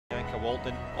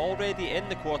Walton already in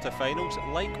the quarterfinals.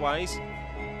 Likewise,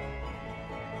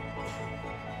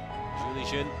 Julie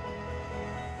Jun,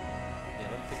 the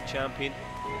Olympic champion,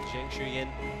 Zheng Shuyin,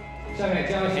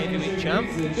 heavyweight champ.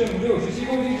 Zheng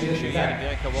Shuyin and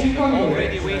Bianca Walton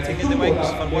already waiting in the wings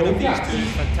for one of these two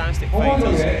fantastic fighters.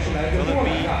 Will it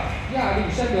be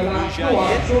Liu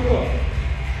Jiayin?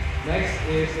 Next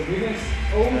is the women's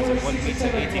over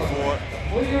 67 84.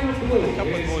 A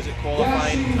couple of goals at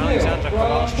qualifying. Aleksandra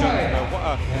Kowalczuk, what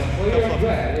a couple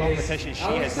of competitions she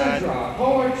has had.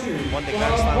 Won the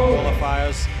Grand Slam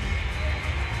qualifiers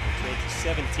in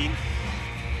 2017.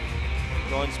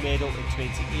 Bronze medal in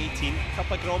 2018. A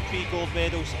couple of Grand Prix gold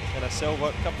medals and a silver.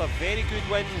 A couple of very good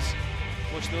wins,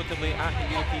 most notably at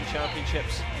the European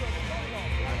Championships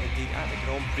and indeed at the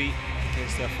Grand Prix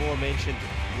against the aforementioned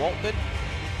Walton.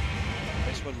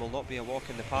 This one will not be a walk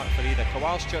in the park for either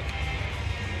Kowalczuk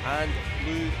and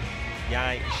Liu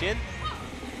Yaxin,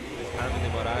 with Anthony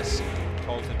Moraes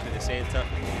called him to the centre,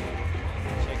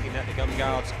 checking that the gum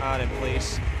guards are in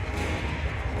place.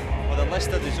 For the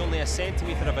lister, there's only a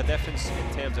centimetre of a difference in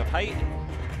terms of height.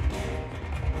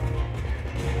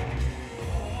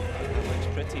 That looks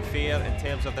pretty fair in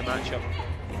terms of the matchup.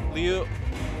 Liu,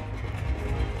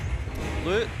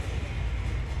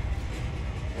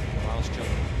 Kowalczuk,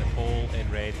 the pole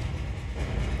in red.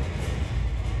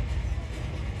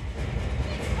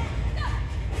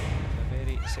 A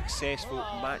very successful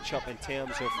matchup in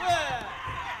terms of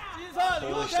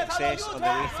Polish success on the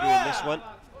way through in this one.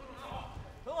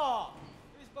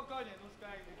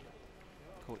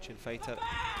 Coach and fighter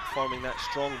forming that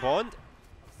strong bond.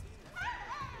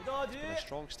 And a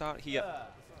strong start here.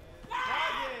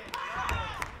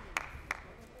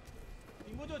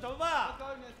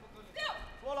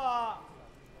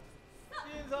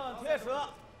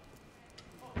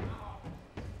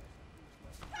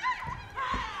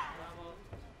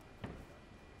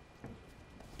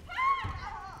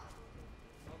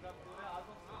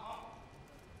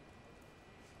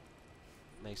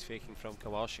 Nice faking from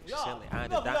Kowalczuk, she certainly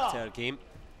added that to her game.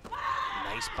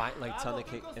 Nice back leg tunnel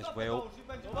kick as well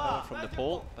from the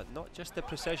pole, but not just the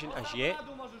precision as yet,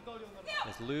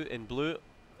 as Liu in blue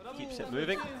keeps it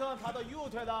moving. Back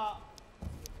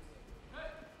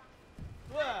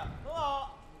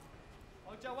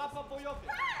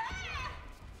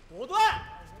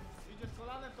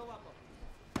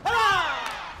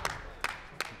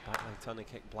leg tunnel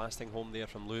kick blasting home there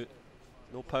from Liu.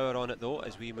 No power on it though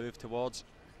as we move towards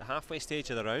the halfway stage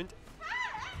of the round.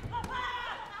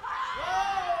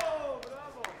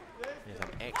 There's an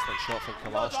excellent shot from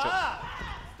Kowalczuk.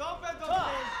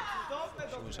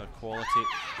 Shows her quality.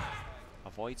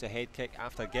 Avoids a head kick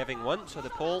after giving one, so the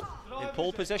pole in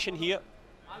pole position here.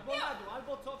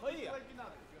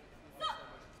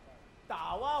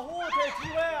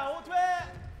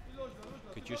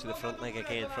 Good use of the front leg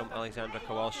again from Aleksandra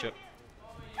Kowalczuk.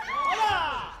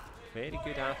 Very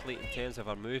good athlete in terms of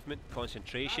her movement,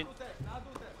 concentration.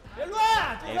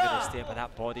 Evidence there by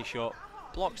that body shot.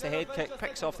 Blocks the head kick,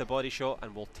 picks off the body shot,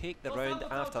 and will take the round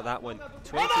after that one.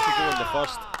 20 to go in the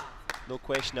first, no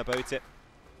question about it.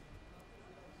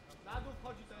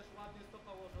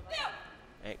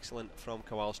 Excellent from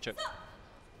Kowalczuk.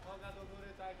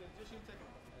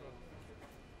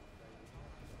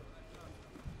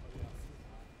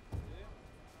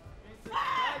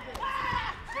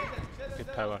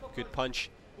 Good power, good punch.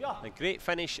 A great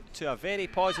finish to a very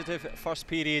positive first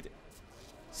period.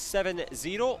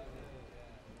 7-0.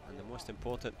 And the most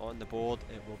important on the board,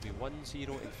 it will be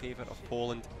 1-0 in favour of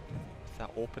Poland with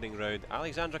that opening round.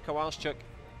 Aleksandra Kowalczuk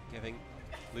giving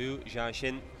Liu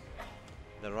Jiayin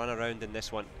the run around in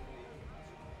this one.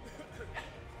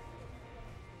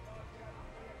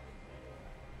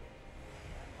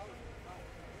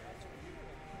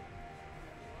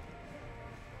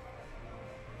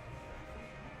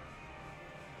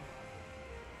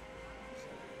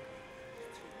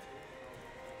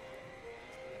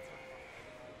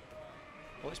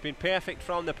 Well, it's been perfect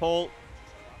from the pole.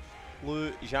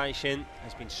 Liu Jiayin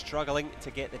has been struggling to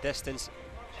get the distance.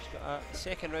 She's got a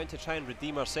second round to try and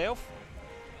redeem herself.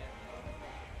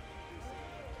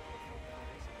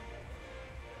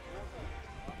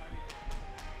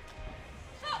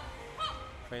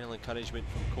 Final encouragement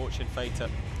from coach and fighter.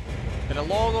 It's been a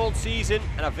long old season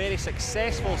and a very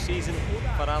successful season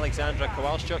for Aleksandra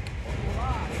Kowalczuk,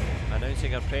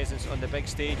 announcing her presence on the big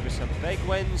stage with some big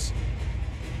wins.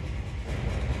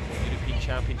 European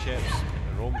Championships,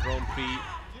 the Rome Grand Prix.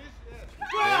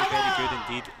 Very, very good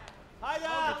indeed.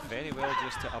 Did very well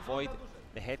just to avoid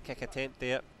the head kick attempt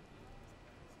there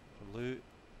from Liu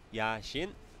Yaxin.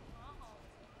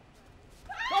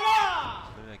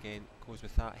 Liu again goes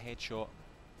with that headshot.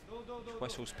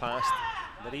 Whistles past.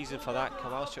 The reason for that,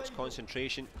 Kowalczuk's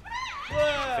concentration. She's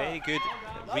very good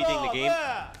at reading the game.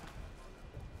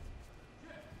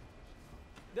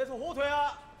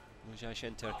 No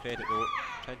Yaxin to her credit though,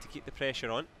 trying to keep the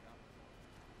pressure on.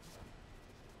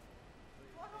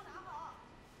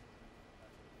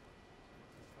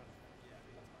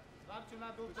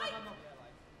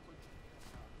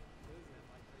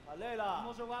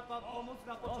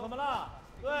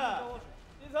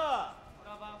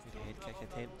 Good head kick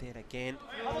attempt there again.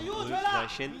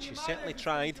 Yaxin, she's certainly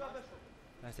tried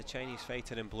as the Chinese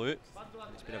fighter in blue. And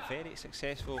it's been a very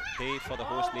successful day for the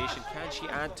host nation. Can she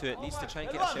add to it? Needs to try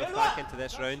and get herself back into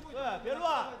this round.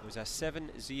 It was a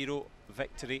 7-0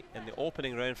 victory in the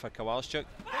opening round for Kowalczuk.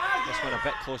 This one a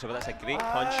bit closer, but that's a great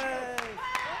punch.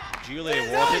 Duly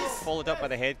rewarded, followed up by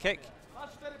the head kick.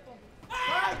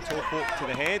 Toe poke to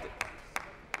the head.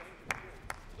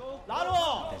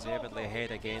 Deservedly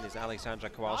ahead again is Aleksandra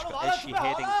Kowalczuk. Is she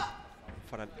heading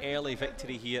for an early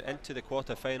victory here into the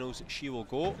quarterfinals? She will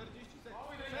go.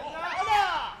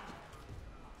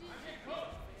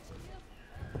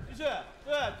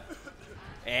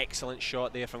 Excellent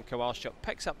shot there from Kowalczuk.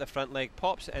 Picks up the front leg,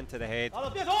 pops it into the head,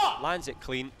 lands it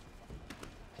clean.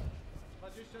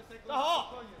 A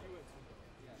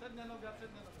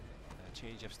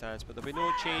change of stance, but there'll be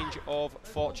no change of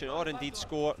fortune or indeed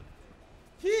score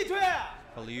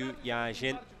for LIU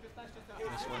Yaxin.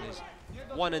 This one is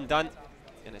one and done,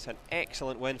 and it's an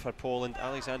excellent win for Poland.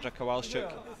 Aleksandra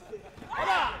Kowalczuk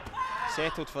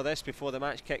settled for this before the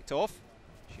match kicked off.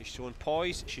 She's shown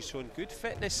poise, she's shown good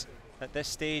fitness at this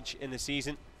stage in the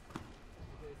season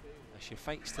as she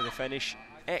fights to the finish.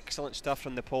 Excellent stuff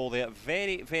from the pole there,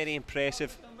 very, very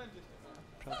impressive.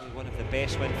 Probably one of the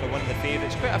best wins for one of the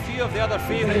favourites. Quite a few of the other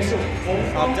favourites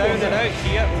are down and out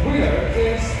here.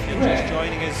 If you're just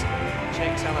joining us,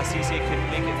 Cheng Salasise couldn't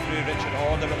make it through, Richard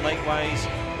Alderman likewise,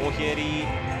 O'Hiri.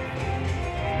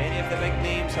 Many of the big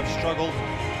names have struggled.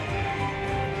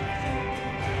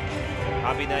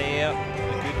 Abi Nair,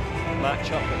 a good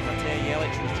match-up, but Matej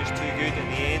Jelic was just too good in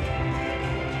the end.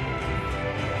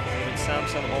 Even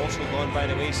Samson also gone by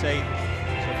the wayside.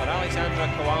 So for Aleksandra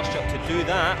Kowalczuk to do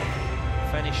that,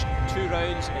 finished 2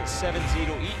 rounds at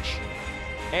 7-0 each.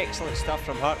 Excellent stuff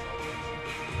from her.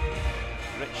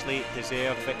 Richly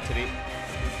deserved victory.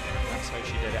 That's how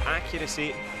she did it.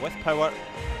 Accuracy with power.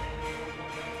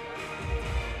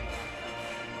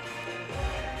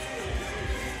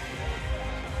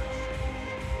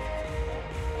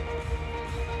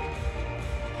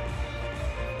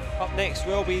 Up next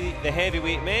will be the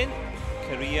heavyweight men.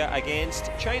 Korea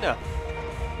against China.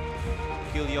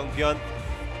 Kyul Young-byun